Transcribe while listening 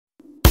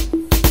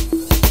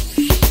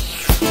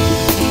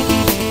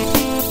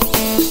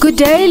Good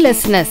day,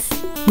 listeners.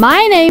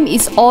 My name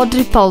is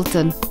Audrey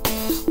Polton.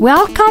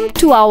 Welcome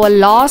to our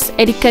last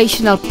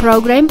educational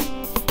program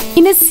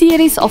in a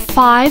series of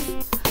 5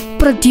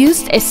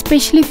 produced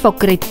especially for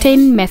grade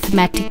 10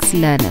 mathematics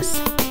learners.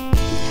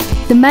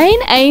 The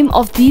main aim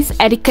of these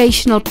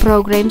educational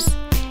programs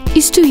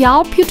is to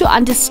help you to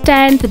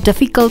understand the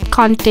difficult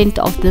content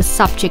of this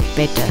subject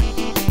better.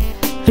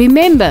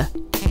 Remember,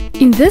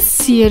 in this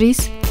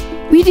series,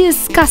 we are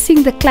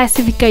discussing the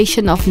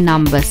classification of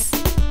numbers.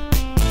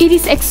 It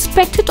is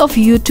expected of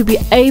you to be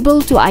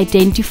able to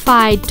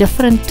identify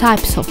different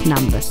types of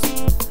numbers.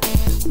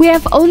 We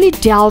have only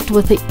dealt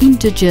with the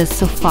integers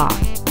so far.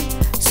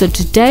 So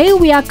today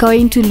we are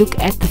going to look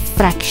at the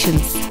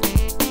fractions.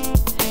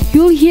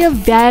 You'll hear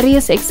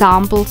various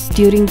examples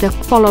during the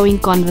following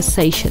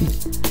conversation.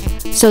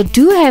 So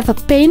do have a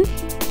pen,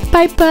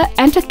 paper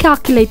and a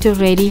calculator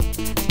ready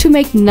to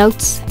make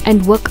notes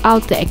and work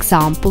out the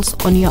examples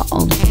on your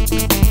own.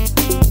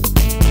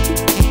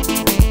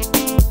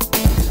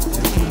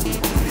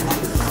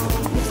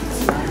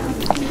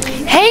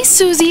 Hey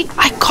Susie,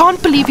 I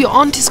can't believe your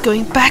aunt is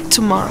going back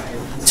tomorrow.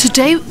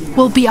 Today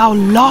will be our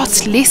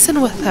last lesson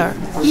with her.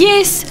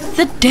 Yes,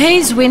 the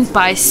days went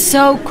by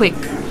so quick,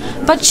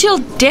 but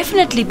she'll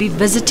definitely be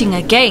visiting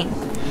again.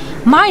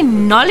 My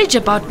knowledge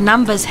about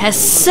numbers has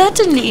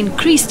certainly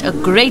increased a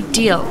great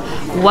deal.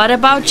 What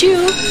about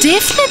you?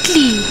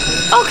 Definitely.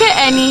 Okay,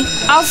 Annie,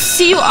 I'll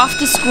see you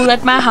after school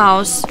at my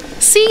house.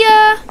 See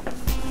ya.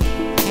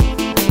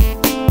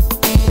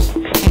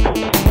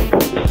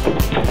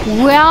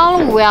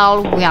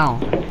 Well.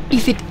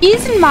 If it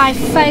isn't my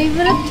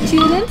favorite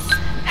students.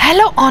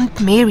 Hello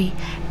Aunt Mary.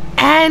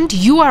 And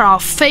you are our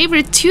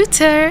favorite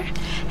tutor.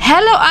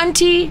 Hello,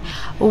 Auntie.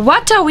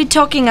 What are we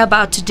talking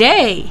about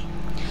today?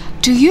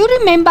 Do you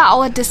remember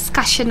our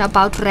discussion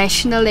about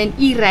rational and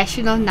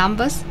irrational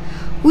numbers?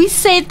 We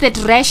said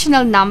that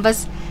rational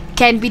numbers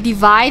can be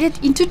divided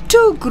into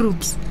 2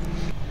 groups.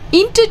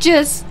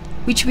 Integers,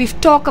 which we've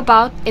talked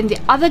about, and the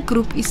other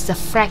group is the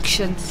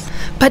fractions.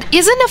 But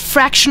isn't a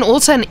fraction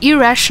also an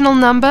irrational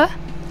number?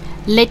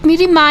 Let me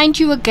remind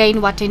you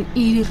again what an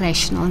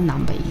irrational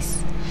number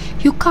is.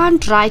 You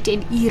can't write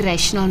an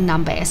irrational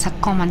number as a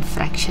common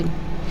fraction.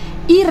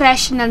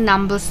 Irrational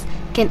numbers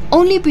can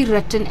only be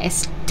written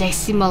as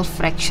decimal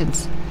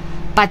fractions,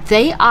 but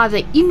they are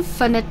the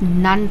infinite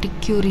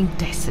non-recurring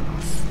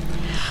decimals.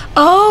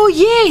 Oh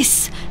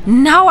yes,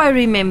 now I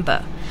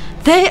remember.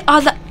 They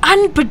are the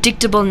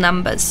unpredictable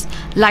numbers,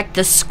 like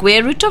the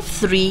square root of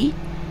 3.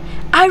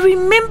 I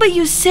remember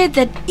you said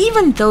that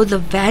even though the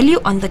value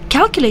on the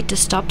calculator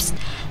stops,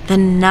 the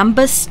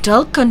number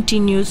still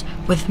continues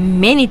with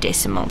many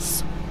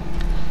decimals.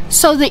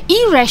 So the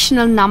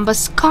irrational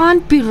numbers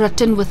can't be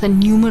written with a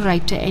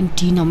numerator and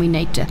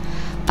denominator,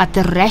 but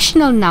the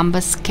rational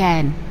numbers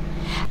can.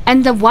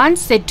 And the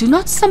ones that do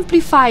not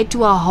simplify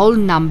to a whole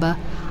number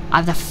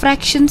are the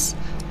fractions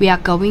we are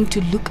going to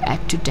look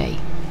at today.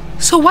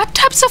 So what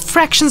types of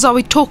fractions are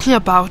we talking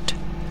about,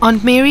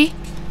 Aunt Mary?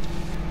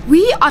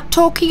 We are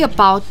talking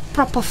about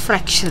proper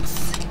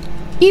fractions,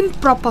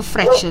 improper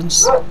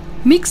fractions,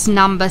 mixed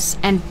numbers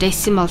and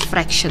decimal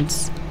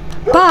fractions.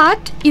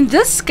 But in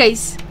this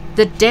case,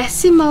 the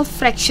decimal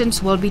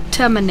fractions will be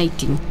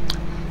terminating.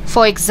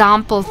 For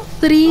example,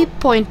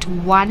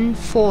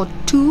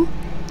 3.142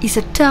 is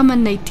a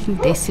terminating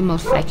decimal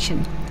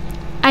fraction.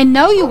 I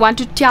know you want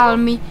to tell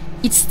me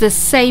it's the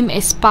same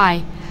as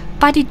pi,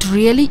 but it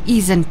really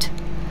isn't.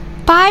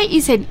 Pi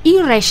is an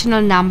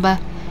irrational number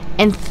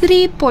and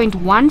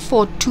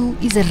 3.142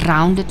 is a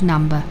rounded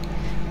number.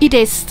 It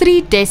has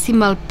 3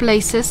 decimal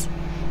places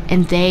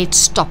and there it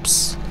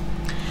stops.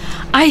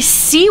 I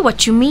see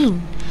what you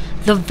mean.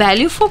 The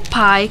value for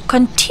pi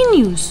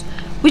continues,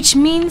 which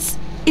means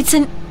it's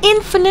an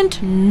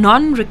infinite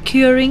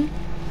non-recurring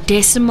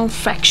decimal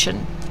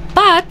fraction.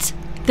 But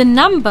the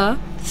number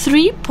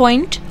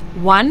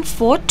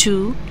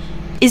 3.142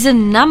 is a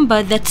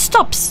number that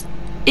stops.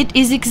 It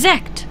is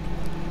exact.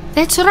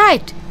 That's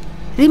right.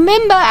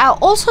 Remember, I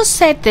also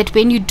said that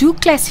when you do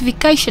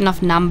classification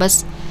of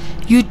numbers,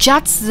 you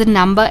judge the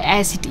number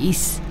as it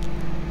is.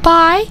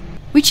 Pi,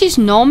 which is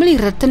normally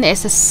written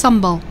as a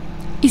symbol,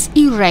 is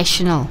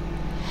irrational,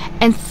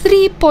 and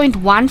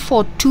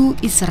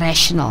 3.142 is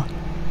rational.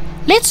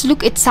 Let's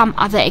look at some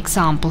other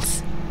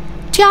examples.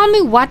 Tell me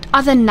what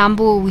other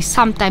number we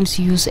sometimes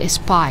use as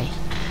pi.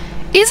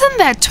 Isn't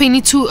that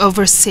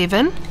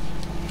 22/7?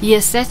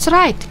 Yes, that's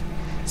right.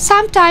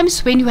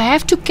 Sometimes when you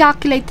have to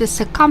calculate the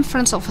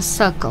circumference of a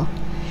circle,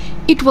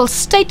 it will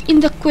state in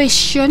the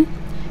question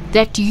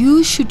that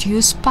you should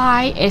use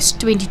pi as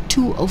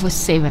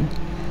 22/7.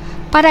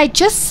 But I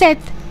just said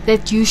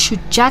that you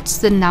should judge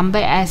the number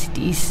as it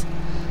is.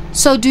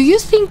 So do you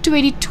think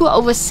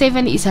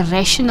 22/7 is a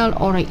rational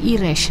or an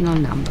irrational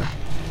number?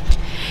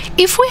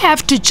 If we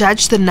have to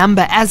judge the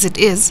number as it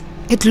is,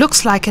 it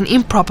looks like an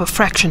improper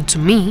fraction to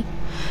me.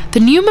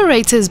 The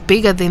numerator is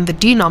bigger than the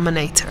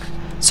denominator.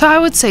 So I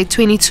would say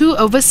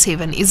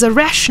 22/7 is a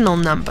rational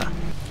number.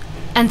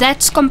 And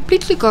that's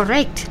completely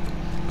correct.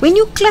 When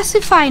you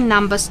classify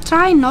numbers,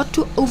 try not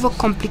to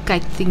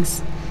overcomplicate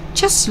things.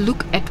 Just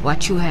look at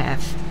what you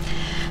have.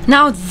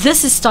 Now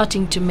this is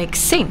starting to make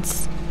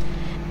sense.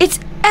 It's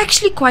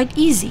actually quite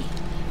easy.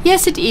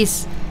 Yes, it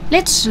is.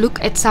 Let's look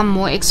at some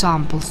more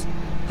examples.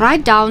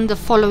 Write down the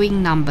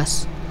following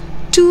numbers: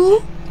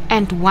 2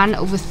 and 1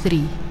 over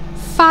 3,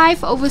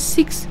 5 over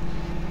 6,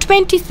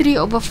 23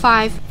 over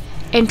 5,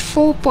 and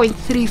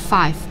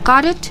 4.35.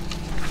 Got it?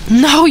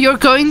 No, you're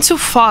going too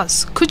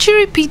fast. Could you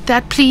repeat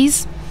that,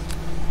 please?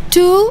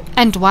 2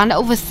 and 1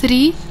 over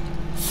 3,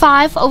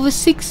 5 over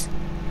 6,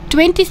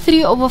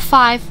 23 over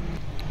 5,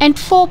 and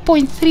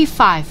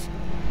 4.35.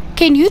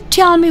 Can you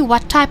tell me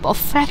what type of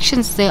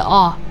fractions they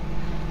are?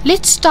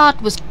 Let's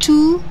start with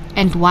 2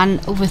 and 1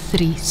 over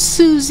 3.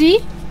 Susie?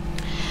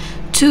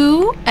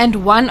 2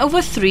 and 1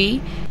 over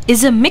 3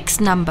 is a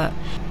mixed number.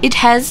 It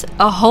has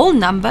a whole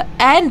number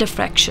and a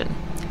fraction.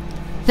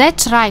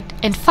 That's right.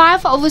 And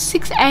 5 over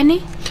 6,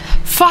 Annie?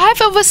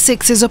 5 over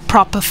 6 is a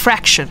proper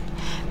fraction.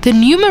 The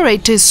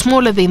numerator is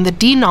smaller than the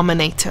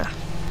denominator.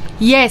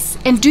 Yes,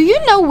 and do you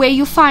know where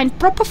you find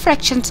proper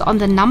fractions on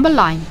the number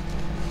line?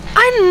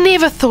 I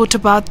never thought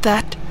about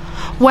that.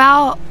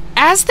 Well,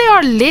 as they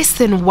are less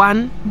than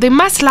 1, they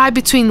must lie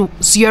between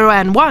 0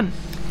 and 1.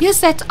 Yes,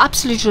 that's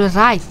absolutely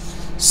right.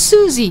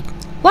 Susie,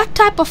 what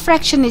type of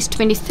fraction is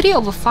 23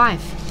 over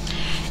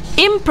 5?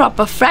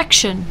 Improper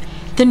fraction.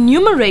 The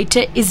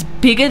numerator is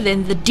bigger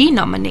than the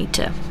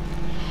denominator.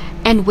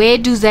 And where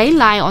do they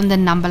lie on the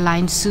number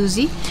line,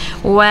 Susie?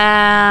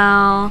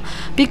 Well,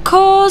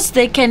 because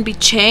they can be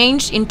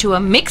changed into a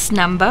mixed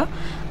number,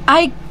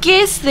 I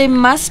guess they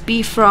must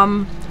be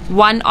from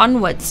 1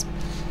 onwards.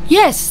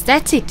 Yes,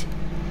 that's it.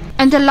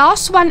 And the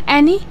last one,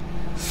 Annie?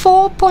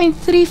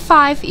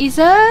 4.35 is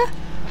a...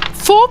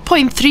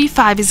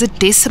 4.35 is a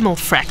decimal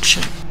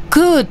fraction.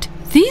 Good.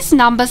 These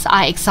numbers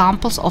are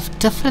examples of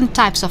different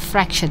types of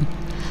fraction,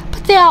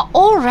 but they are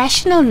all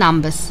rational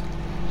numbers.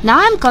 Now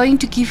I'm going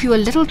to give you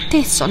a little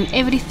test on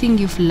everything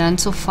you've learned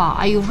so far.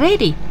 Are you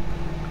ready?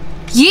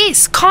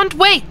 Yes, can't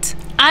wait.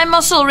 I'm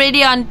also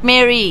ready, Aunt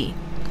Mary.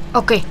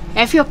 Okay,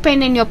 have your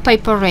pen and your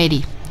paper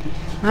ready.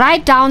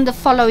 Write down the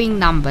following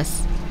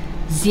numbers: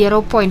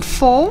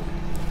 0.4,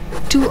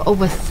 2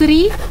 over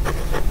 3,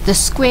 the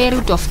square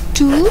root of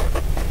 2,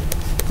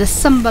 the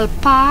symbol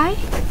pi,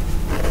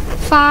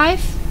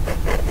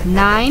 5,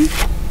 9,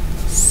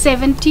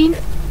 17,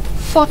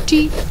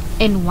 40,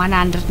 and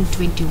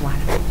 121.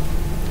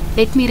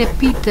 Let me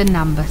repeat the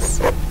numbers: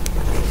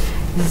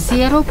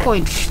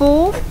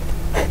 0.4,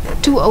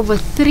 2 over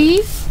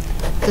 3,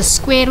 the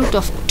square root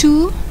of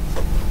 2,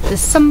 the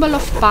symbol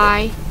of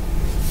pi,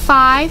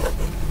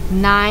 5,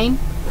 9,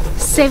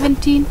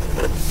 17,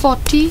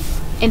 40,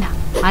 and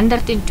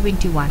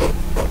 121.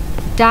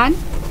 Done?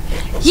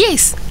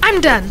 Yes,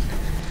 I'm done.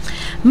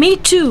 Me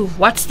too.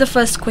 What's the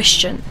first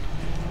question?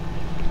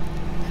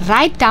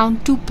 Write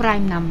down 2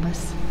 prime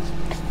numbers.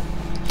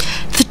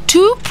 The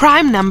 2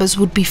 prime numbers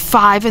would be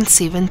 5 and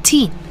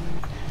 17.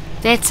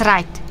 That's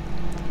right.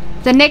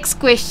 The next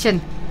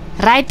question.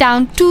 Write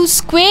down 2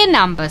 square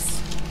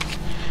numbers.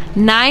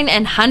 9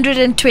 and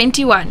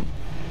 121.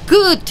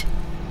 Good.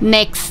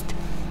 Next.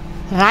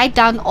 Write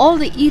down all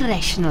the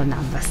irrational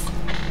numbers.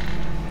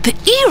 The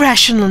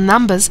irrational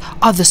numbers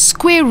are the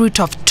square root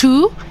of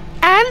 2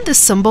 and the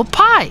symbol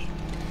pi.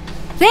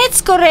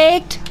 That's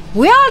correct.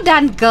 Well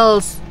done,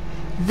 girls.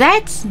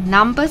 That's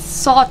numbers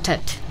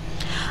sorted.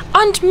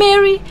 Aunt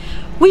Mary,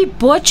 we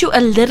bought you a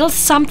little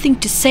something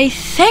to say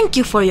thank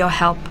you for your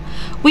help.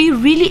 We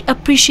really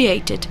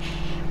appreciate it.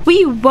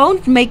 We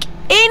won't make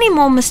any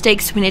more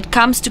mistakes when it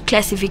comes to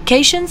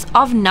classifications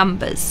of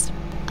numbers.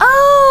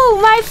 Oh,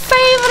 my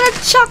favorite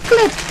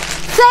chocolate.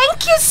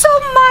 Thank you so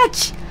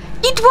much.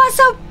 It was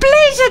a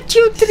pleasure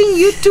tutoring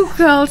you two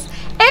girls,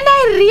 and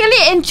I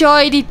really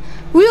enjoyed it.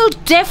 We'll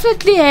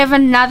definitely have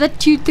another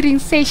tutoring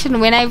session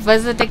when I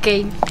visit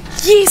again.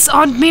 Yes,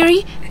 Aunt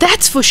Mary,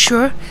 that's for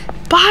sure.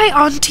 Bye,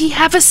 Auntie.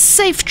 Have a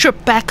safe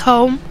trip back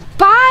home.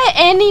 Bye,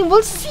 Annie.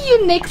 We'll see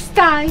you next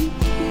time.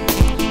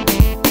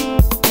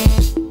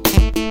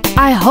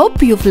 I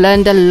hope you've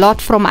learned a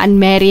lot from Aunt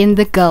Mary and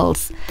the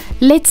girls.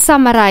 Let's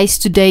summarize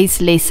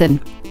today's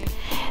lesson.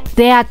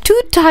 There are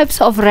 2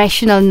 types of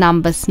rational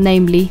numbers,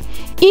 namely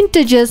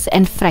integers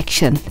and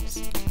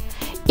fractions.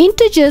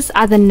 Integers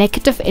are the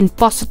negative and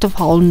positive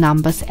whole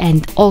numbers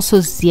and also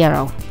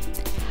 0.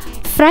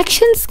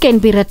 Fractions can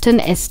be written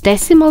as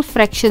decimal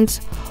fractions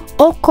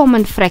or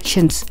common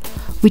fractions,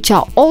 which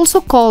are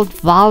also called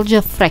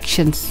Walger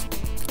fractions.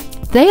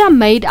 They are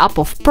made up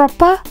of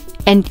proper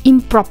and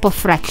improper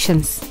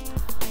fractions.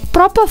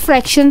 Proper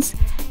fractions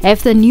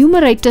have the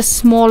numerator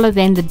smaller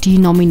than the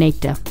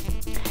denominator.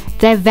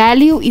 Their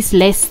value is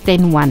less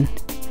than 1.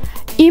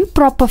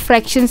 Improper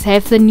fractions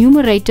have the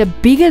numerator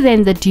bigger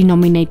than the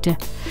denominator.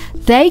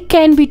 They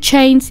can be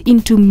changed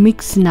into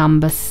mixed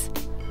numbers.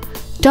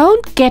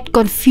 Don't get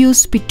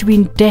confused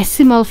between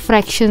decimal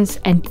fractions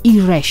and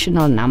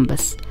irrational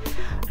numbers.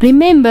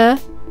 Remember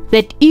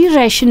that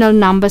irrational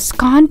numbers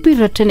can't be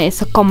written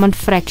as a common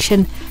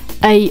fraction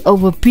a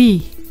over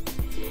b.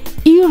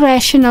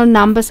 Irrational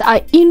numbers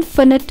are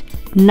infinite,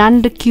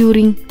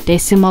 non-recurring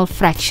decimal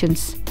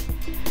fractions.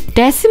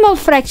 Decimal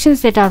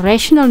fractions that are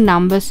rational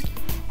numbers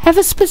have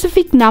a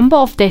specific number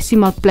of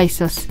decimal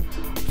places,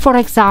 for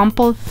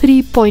example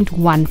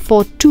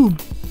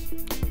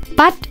 3.142.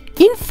 But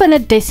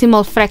infinite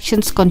decimal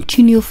fractions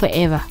continue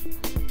forever.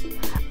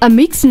 A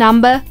mixed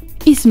number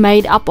is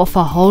made up of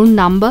a whole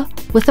number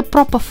with a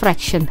proper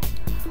fraction,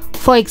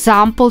 for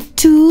example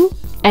 2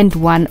 and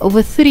 1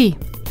 over 3.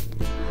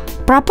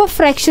 Proper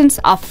fractions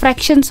are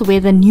fractions where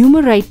the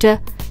numerator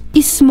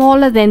is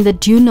smaller than the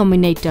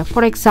denominator,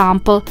 for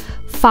example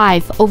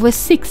 5 over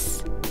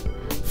 6.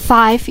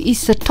 5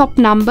 is the top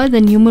number,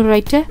 the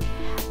numerator,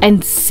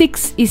 and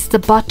 6 is the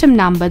bottom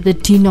number, the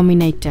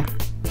denominator.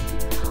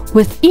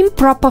 With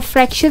improper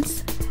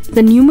fractions,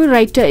 the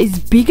numerator is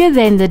bigger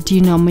than the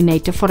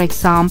denominator, for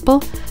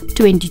example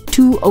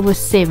 22 over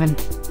 7.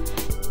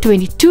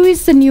 22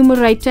 is the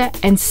numerator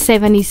and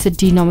 7 is the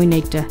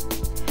denominator.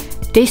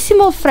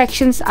 Decimal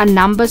fractions are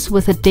numbers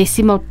with a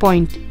decimal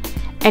point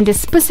and a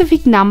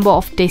specific number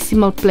of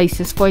decimal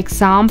places, for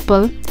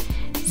example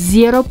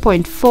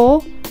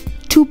 0.4,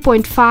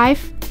 2.5,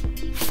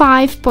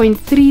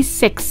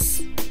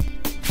 5.36,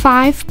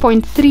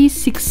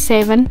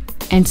 5.367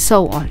 and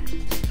so on.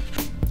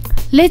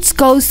 Let's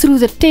go through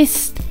the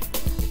test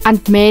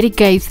Aunt Mary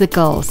gave the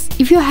girls.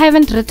 If you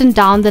haven't written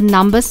down the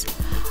numbers,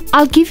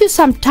 I'll give you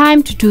some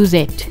time to do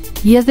that.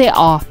 Here they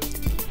are.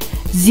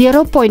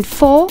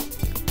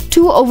 0.4,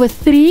 2 over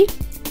 3,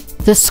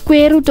 the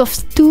square root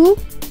of 2,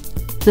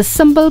 the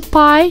symbol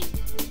pi,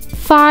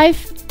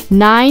 5,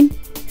 9,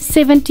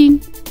 17,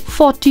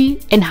 40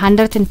 and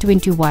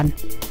 121.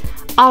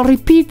 I'll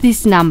repeat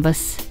these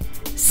numbers.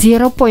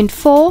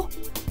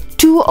 0.4,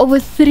 2 over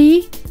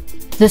 3,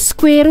 the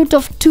square root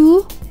of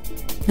 2,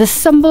 the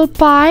symbol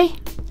pi,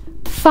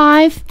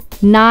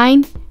 5,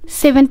 9,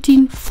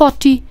 17,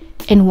 40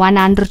 and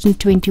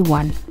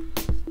 121.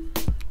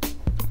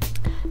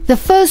 The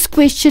first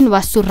question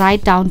was to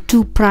write down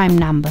two prime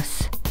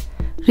numbers.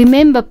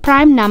 Remember,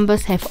 prime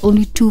numbers have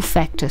only two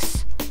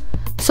factors.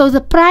 So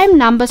the prime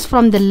numbers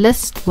from the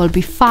list will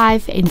be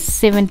 5 and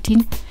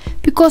 17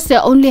 because they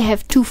only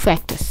have two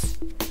factors.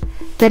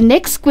 The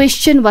next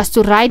question was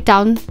to write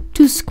down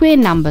two square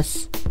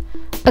numbers.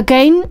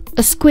 Again,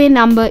 a square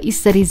number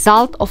is the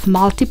result of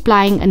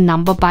multiplying a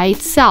number by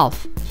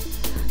itself.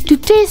 To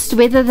test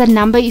whether the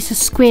number is a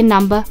square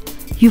number,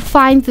 you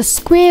find the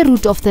square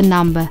root of the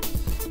number,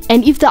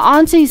 and if the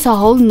answer is a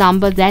whole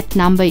number, that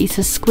number is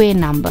a square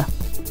number.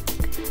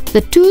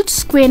 The two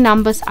square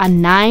numbers are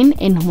 9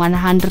 and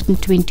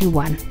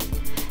 121.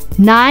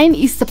 9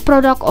 is the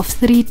product of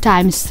 3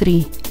 times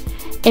 3,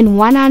 and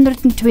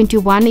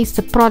 121 is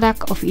the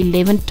product of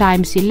 11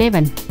 times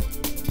 11.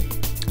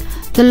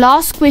 The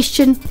last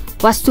question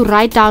was to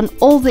write down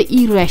all the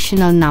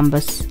irrational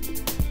numbers.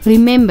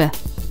 Remember,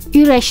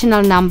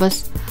 irrational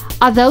numbers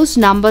are those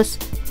numbers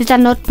that are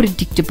not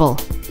predictable.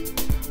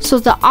 So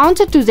the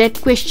answer to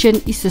that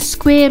question is the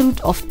square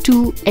root of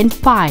 2 and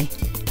pi.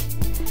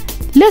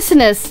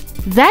 Listeners,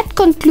 that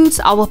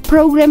concludes our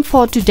program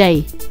for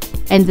today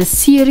and the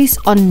series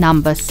on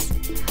numbers.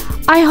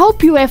 I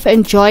hope you have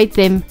enjoyed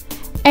them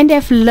and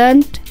have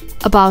learned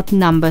about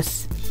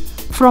numbers.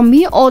 From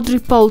me, Audrey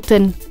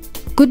Poulton,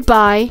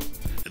 goodbye.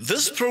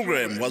 This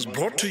program was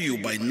brought to you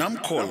by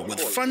NAMCOL with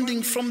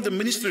funding from the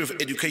Ministry of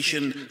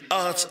Education,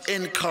 Arts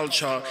and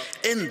Culture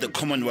and the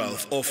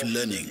Commonwealth of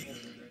Learning.